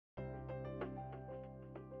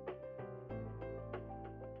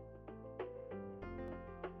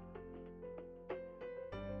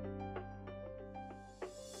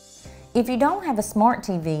If you don't have a smart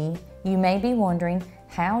TV, you may be wondering,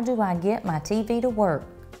 how do I get my TV to work?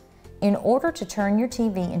 In order to turn your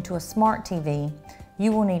TV into a smart TV,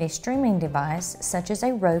 you will need a streaming device such as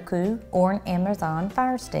a Roku or an Amazon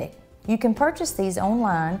Fire Stick. You can purchase these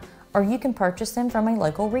online, or you can purchase them from a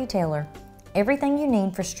local retailer. Everything you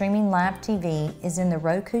need for streaming live TV is in the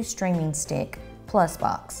Roku Streaming Stick Plus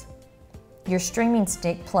box. Your Streaming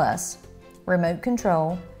Stick Plus, remote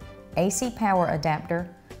control, AC power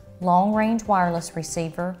adapter, long-range wireless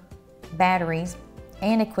receiver, batteries,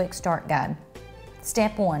 and a quick start guide.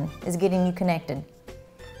 Step 1 is getting you connected.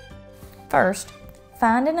 First,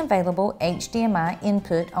 find an available HDMI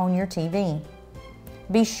input on your TV.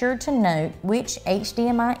 Be sure to note which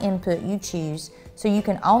HDMI input you choose so you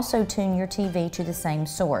can also tune your TV to the same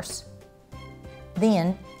source.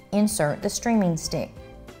 Then, insert the streaming stick.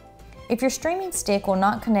 If your streaming stick will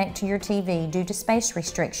not connect to your TV due to space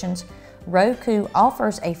restrictions, Roku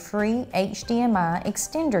offers a free HDMI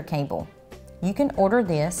extender cable. You can order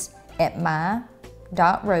this at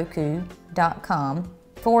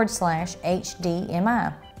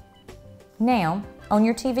my.roku.com/HDMI. Now, on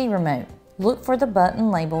your TV remote, look for the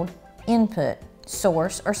button labeled Input,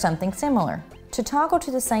 Source, or something similar. To toggle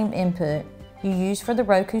to the same input you use for the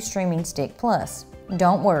Roku Streaming Stick Plus.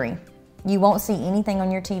 Don't worry, you won't see anything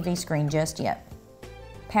on your TV screen just yet.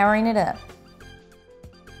 Powering it up.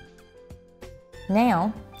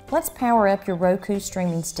 Now, let's power up your Roku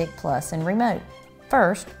Streaming Stick Plus and remote.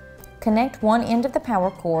 First, connect one end of the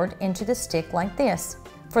power cord into the stick like this.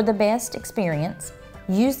 For the best experience,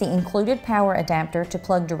 use the included power adapter to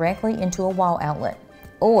plug directly into a wall outlet.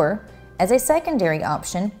 Or, as a secondary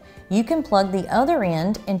option, you can plug the other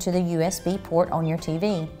end into the USB port on your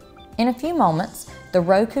TV. In a few moments, the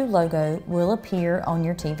Roku logo will appear on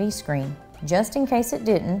your TV screen. Just in case it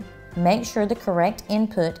didn't, make sure the correct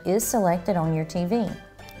input is selected on your TV.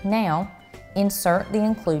 Now, insert the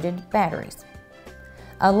included batteries.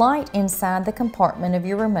 A light inside the compartment of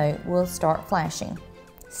your remote will start flashing,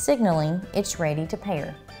 signaling it's ready to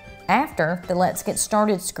pair. After the Let's Get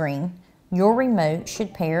Started screen, your remote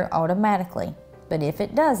should pair automatically, but if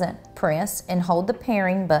it doesn't, press and hold the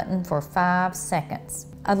pairing button for 5 seconds.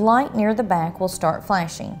 A light near the back will start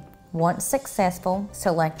flashing. Once successful,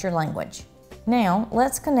 select your language. Now,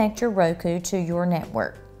 let's connect your Roku to your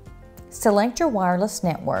network. Select your wireless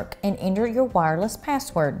network and enter your wireless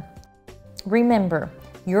password. Remember,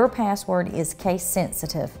 your password is case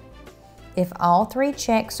sensitive. If all 3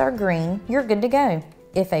 checks are green, you're good to go.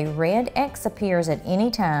 If a red X appears at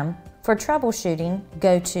any time, for troubleshooting,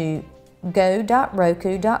 go to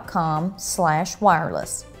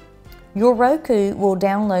go.roku.com/wireless. Your Roku will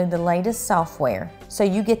download the latest software, so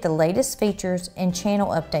you get the latest features and channel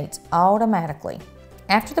updates automatically.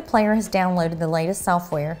 After the player has downloaded the latest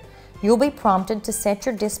software, you'll be prompted to set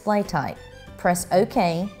your display type. Press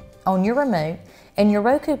OK on your remote, and your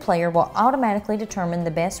Roku player will automatically determine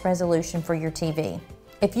the best resolution for your TV.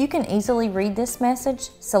 If you can easily read this message,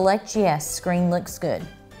 select Yes, screen looks good.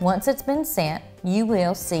 Once it's been set, you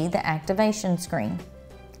will see the activation screen.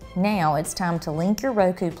 Now it's time to link your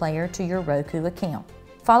Roku player to your Roku account.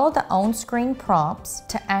 Follow the on-screen prompts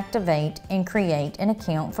to activate and create an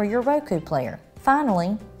account for your Roku player.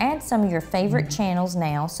 Finally, add some of your favorite channels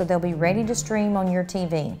now so they'll be ready to stream on your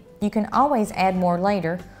TV. You can always add more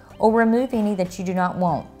later or remove any that you do not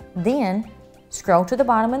want. Then, scroll to the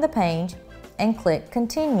bottom of the page and click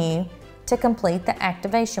Continue to complete the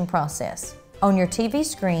activation process. On your TV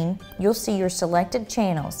screen, you'll see your selected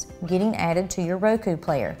channels getting added to your Roku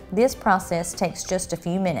player. This process takes just a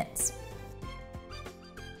few minutes.